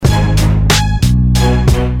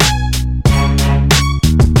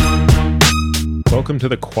Welcome to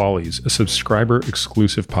the Qualys, a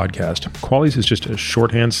subscriber-exclusive podcast. Qualys is just a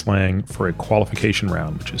shorthand slang for a qualification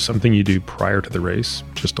round, which is something you do prior to the race,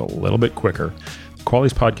 just a little bit quicker. The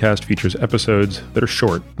Qualys podcast features episodes that are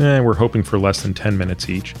short, we're hoping for less than 10 minutes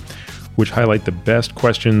each, which highlight the best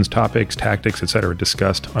questions, topics, tactics, etc.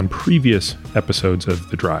 discussed on previous episodes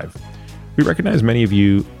of The Drive. We recognize many of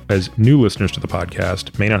you as new listeners to the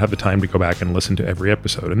podcast may not have the time to go back and listen to every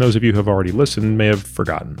episode, and those of you who have already listened may have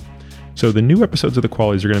forgotten. So the new episodes of the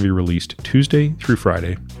Qualys are going to be released Tuesday through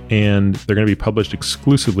Friday, and they're going to be published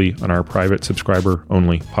exclusively on our private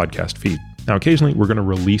subscriber-only podcast feed. Now, occasionally, we're going to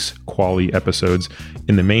release Qualy episodes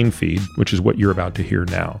in the main feed, which is what you're about to hear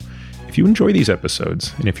now. If you enjoy these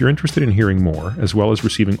episodes, and if you're interested in hearing more, as well as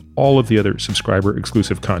receiving all of the other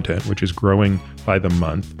subscriber-exclusive content, which is growing by the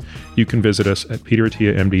month, you can visit us at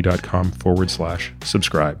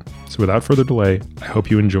peterattiamd.com/subscribe. So without further delay, I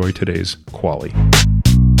hope you enjoy today's Qualy.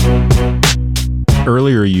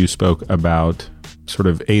 Earlier, you spoke about sort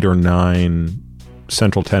of 8 or 9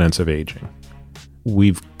 central tenets of aging.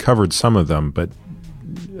 We've covered some of them, but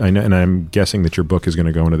I'm guessing that your book is going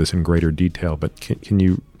to go into this in greater detail, but can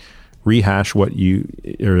you rehash what you,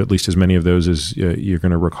 or at least as many of those as you're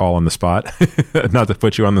going to recall on the spot? Not to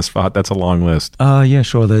put you on the spot, that's a long list. Yeah,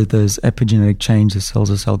 sure. There's epigenetic change, there's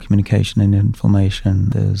cell-to-cell communication and inflammation.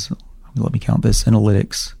 There's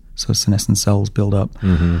senolytics, so senescent cells build up.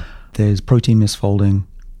 Mm-hmm. There's protein misfolding,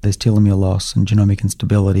 there's telomere loss and genomic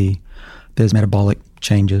instability. There's metabolic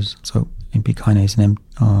changes, so AMP kinase and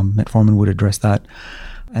metformin would address that.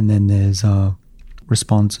 And then there's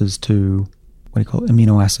responses to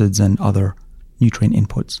amino acids and other nutrient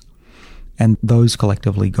inputs. And those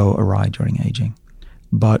collectively go awry during aging.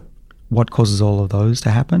 But what causes all of those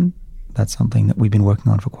to happen? That's something that we've been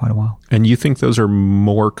working on for quite a while. And you think those are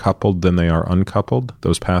more coupled than they are uncoupled,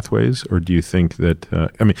 those pathways? Or do you think that,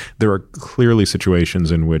 there are clearly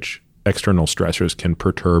situations in which external stressors can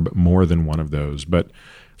perturb more than one of those, but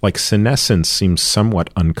like senescence seems somewhat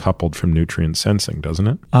uncoupled from nutrient sensing, doesn't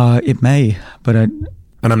it? It may, but and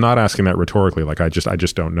I'm not asking that rhetorically, like I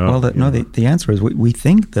just don't know. Well, the answer is we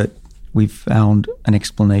think that we've found an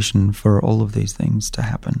explanation for all of these things to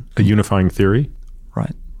happen. A unifying theory?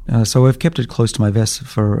 Right. So I've kept it close to my vest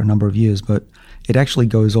for a number of years, but it actually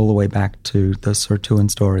goes all the way back to the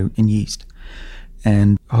sirtuin story in yeast.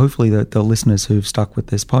 And hopefully the listeners who've stuck with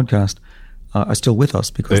this podcast are still with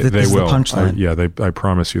us, because this is the punchline. I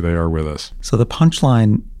promise you they are with us. So the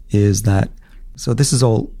punchline is that, so this is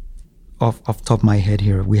all off the top of my head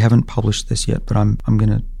here. We haven't published this yet, but I'm going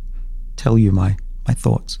to tell you my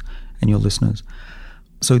thoughts and your listeners.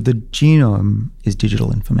 So the genome is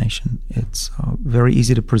digital information. It's very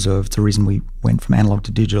easy to preserve. It's the reason we went from analog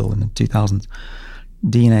to digital in the 2000s.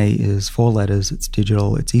 DNA is 4 letters. It's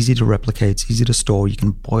digital. It's easy to replicate. It's easy to store. You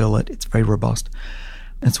can boil it. It's very robust.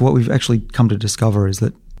 And so what we've actually come to discover is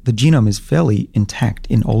that the genome is fairly intact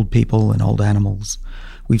in old people and old animals.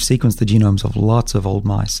 We've sequenced the genomes of lots of old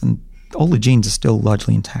mice, and all the genes are still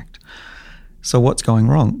largely intact. So what's going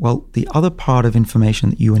wrong? Well, the other part of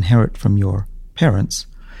information that you inherit from your parents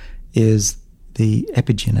is the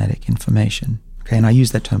epigenetic information. Okay, and I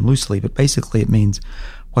use that term loosely, but basically it means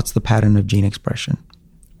what's the pattern of gene expression,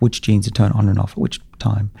 which genes are turned on and off at which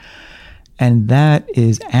time. And that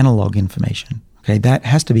is analog information. Okay, that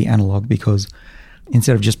has to be analog because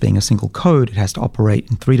instead of just being a single code, it has to operate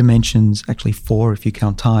in 3 dimensions, actually 4 if you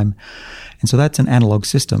count time. And so that's an analog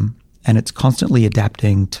system, and it's constantly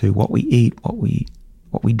adapting to what we eat, what we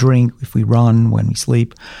drink, if we run, when we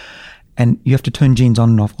sleep. And you have to turn genes on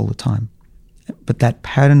and off all the time. But that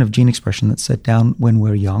pattern of gene expression that's set down when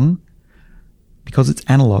we're young, because it's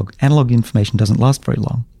analog information doesn't last very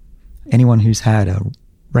long. Anyone who's had a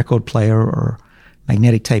record player or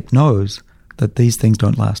magnetic tape knows that these things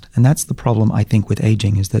don't last. And that's the problem, I think, with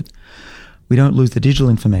aging, is that we don't lose the digital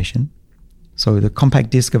information. So the compact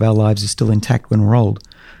disc of our lives is still intact when we're old,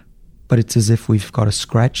 but it's as if we've got a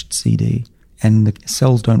scratched CD and the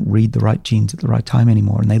cells don't read the right genes at the right time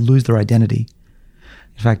anymore, and they lose their identity.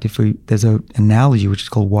 In fact, there's an analogy which is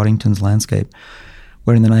called Waddington's landscape,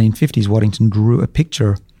 where in the 1950s, Waddington drew a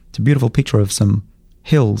picture. It's a beautiful picture of some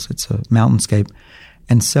hills. It's a mountainscape,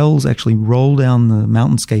 and cells actually roll down the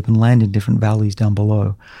mountainscape and land in different valleys down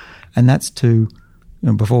below. And that's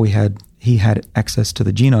before he had access to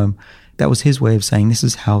the genome, that was his way of saying this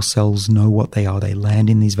is how cells know what they are. They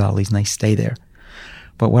land in these valleys and they stay there.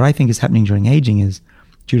 But what I think is happening during aging is,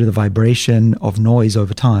 due to the vibration of noise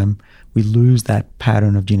over time, we lose that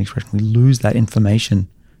pattern of gene expression. We lose that information,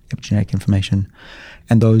 epigenetic information.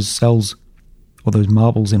 And those cells or those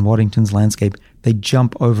marbles in Waddington's landscape, they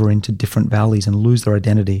jump over into different valleys and lose their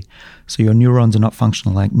identity. So your neurons are not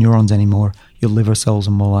functioning like neurons anymore. Your liver cells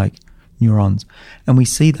are more like neurons. And we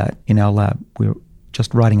see that in our lab. We're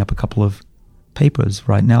just writing up a couple of papers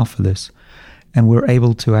right now for this. And we're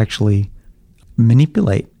able to actually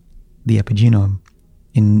manipulate the epigenome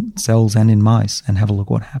in cells and in mice and have a look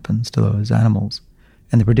what happens to those animals.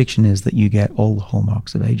 And the prediction is that you get all the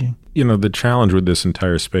hallmarks of aging. You know, the challenge with this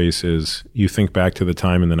entire space is you think back to the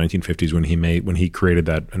time in the 1950s when he created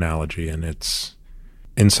that analogy, and it's,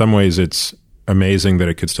 in some ways, it's amazing that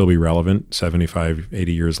it could still be relevant 75,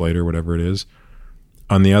 80 years later, whatever it is.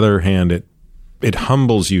 On the other hand, it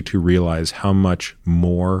humbles you to realize how much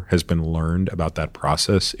more has been learned about that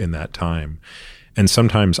process in that time. And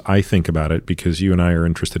sometimes I think about it because you and I are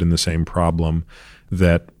interested in the same problem,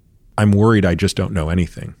 that I'm worried I just don't know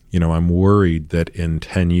anything. You know, I'm worried that in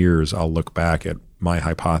 10 years I'll look back at my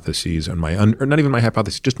hypotheses and or not even my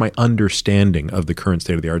hypotheses, just my understanding of the current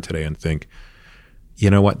state of the art today and think, you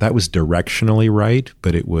know what, that was directionally right,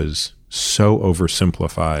 but it was so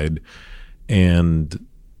oversimplified. And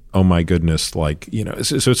oh my goodness, like, you know,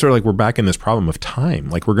 so it's sort of like we're back in this problem of time.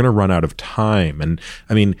 Like we're going to run out of time. And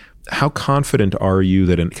I mean, how confident are you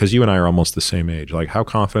that because you and I are almost the same age, like how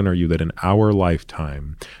confident are you that in our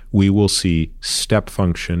lifetime we will see step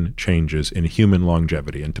function changes in human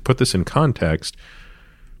longevity? And to put this in context,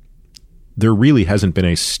 there really hasn't been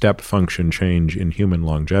a step function change in human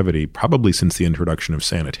longevity probably since the introduction of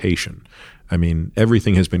sanitation. I mean,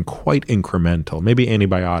 everything has been quite incremental. Maybe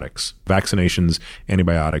antibiotics, vaccinations,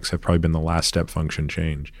 antibiotics have probably been the last step function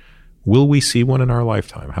change. Will we see one in our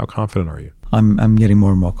lifetime? How confident are you? I'm getting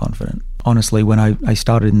more and more confident. Honestly, when I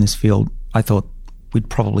started in this field, I thought we'd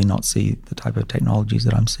probably not see the type of technologies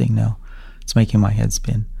that I'm seeing now. It's making my head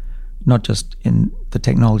spin, not just in the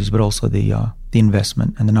technologies, but also the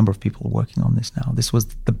investment and the number of people working on this now. This was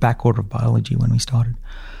the back order of biology when we started.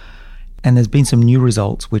 And there's been some new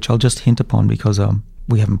results, which I'll just hint upon because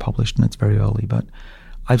we haven't published and it's very early. But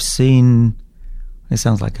I've seen, it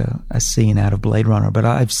sounds like a scene out of Blade Runner, but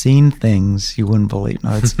I've seen things you wouldn't believe.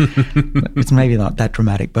 No, it's maybe not that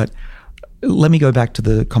dramatic, but let me go back to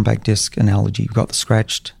the compact disc analogy. You've got the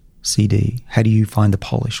scratched CD. How do you find the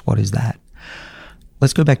polish? What is that?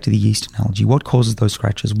 Let's go back to the yeast analogy. What causes those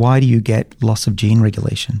scratches? Why do you get loss of gene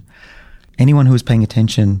regulation? Anyone who was paying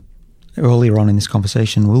attention earlier on in this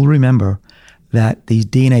conversation will remember that these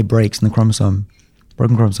DNA breaks in the chromosome,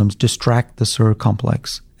 broken chromosomes, distract the SIR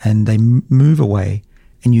complex and they move away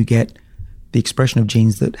and you get the expression of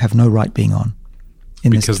genes that have no right being on.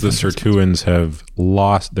 Because the sirtuins have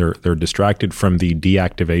lost, they're distracted from the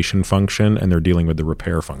deactivation function and they're dealing with the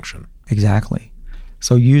repair function. Exactly.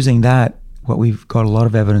 So using that, what we've got a lot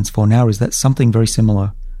of evidence for now is that something very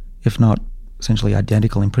similar, if not essentially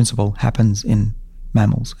identical in principle, happens in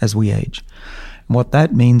mammals as we age. And what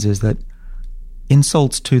that means is that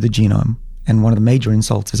insults to the genome, and one of the major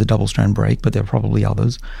insults is a double-strand break, but there are probably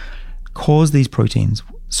others, cause these proteins,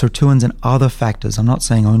 sirtuins and other factors, I'm not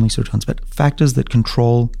saying only sirtuins, but factors that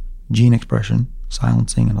control gene expression,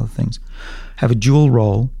 silencing and other things, have a dual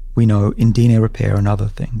role, we know, in DNA repair and other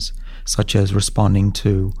things, such as responding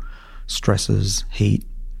to stresses, heat,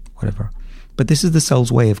 whatever. But this is the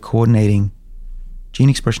cell's way of coordinating gene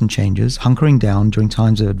expression changes, hunkering down during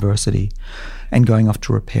times of adversity, and going off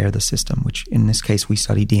to repair the system, which in this case we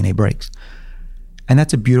study DNA breaks. And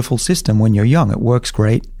that's a beautiful system when you're young. It works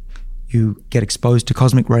great. You get exposed to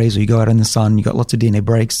cosmic rays or you go out in the sun, you got lots of DNA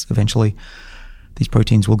breaks. Eventually, these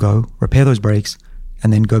proteins will go repair those breaks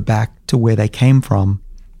and then go back to where they came from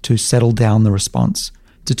to settle down the response,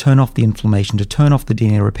 to turn off the inflammation, to turn off the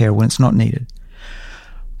DNA repair when it's not needed.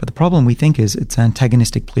 But the problem we think is it's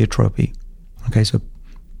antagonistic pleiotropy. Okay, so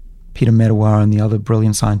Peter Medawar and the other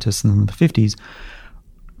brilliant scientists in the 50s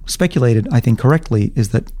speculated, I think correctly, is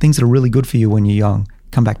that things that are really good for you when you're young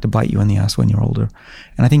come back to bite you in the ass when you're older.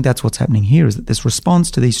 And I think that's what's happening here, is that this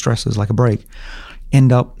response to these stresses, like a break,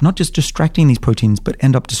 end up not just distracting these proteins, but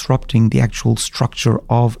end up disrupting the actual structure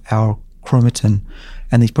of our chromatin.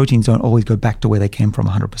 And these proteins don't always go back to where they came from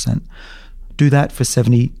 100%. Do that for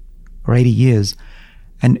 70 or 80 years,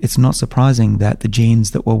 and it's not surprising that the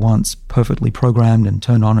genes that were once perfectly programmed and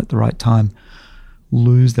turned on at the right time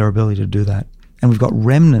lose their ability to do that. And we've got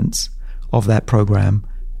remnants of that program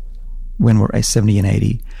when we're 70 and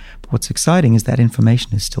 80. But what's exciting is that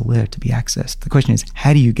information is still there to be accessed. The question is,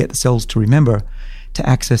 how do you get the cells to remember to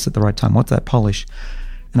access at the right time? What's that polish?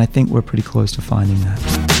 And I think we're pretty close to finding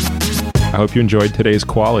that. I hope you enjoyed today's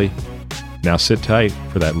Qualy. Now sit tight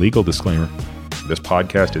for that legal disclaimer. This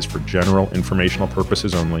podcast is for general informational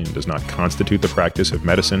purposes only and does not constitute the practice of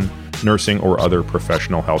medicine, nursing, or other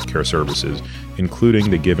professional healthcare services, including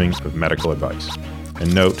the giving of medical advice.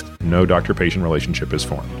 And note, no doctor-patient relationship is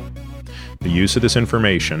formed. The use of this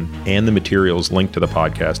information and the materials linked to the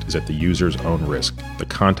podcast is at the user's own risk. The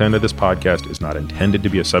content of this podcast is not intended to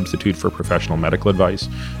be a substitute for professional medical advice,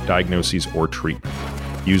 diagnoses, or treatment.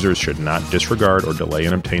 Users should not disregard or delay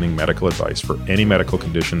in obtaining medical advice for any medical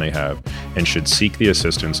condition they have and should seek the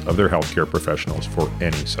assistance of their healthcare professionals for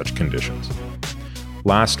any such conditions.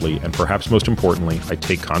 Lastly, and perhaps most importantly, I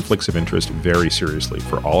take conflicts of interest very seriously.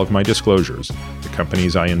 For all of my disclosures, the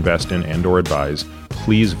companies I invest in and/or advise,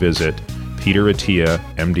 please visit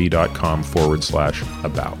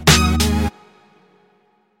peterattiamd.com/about.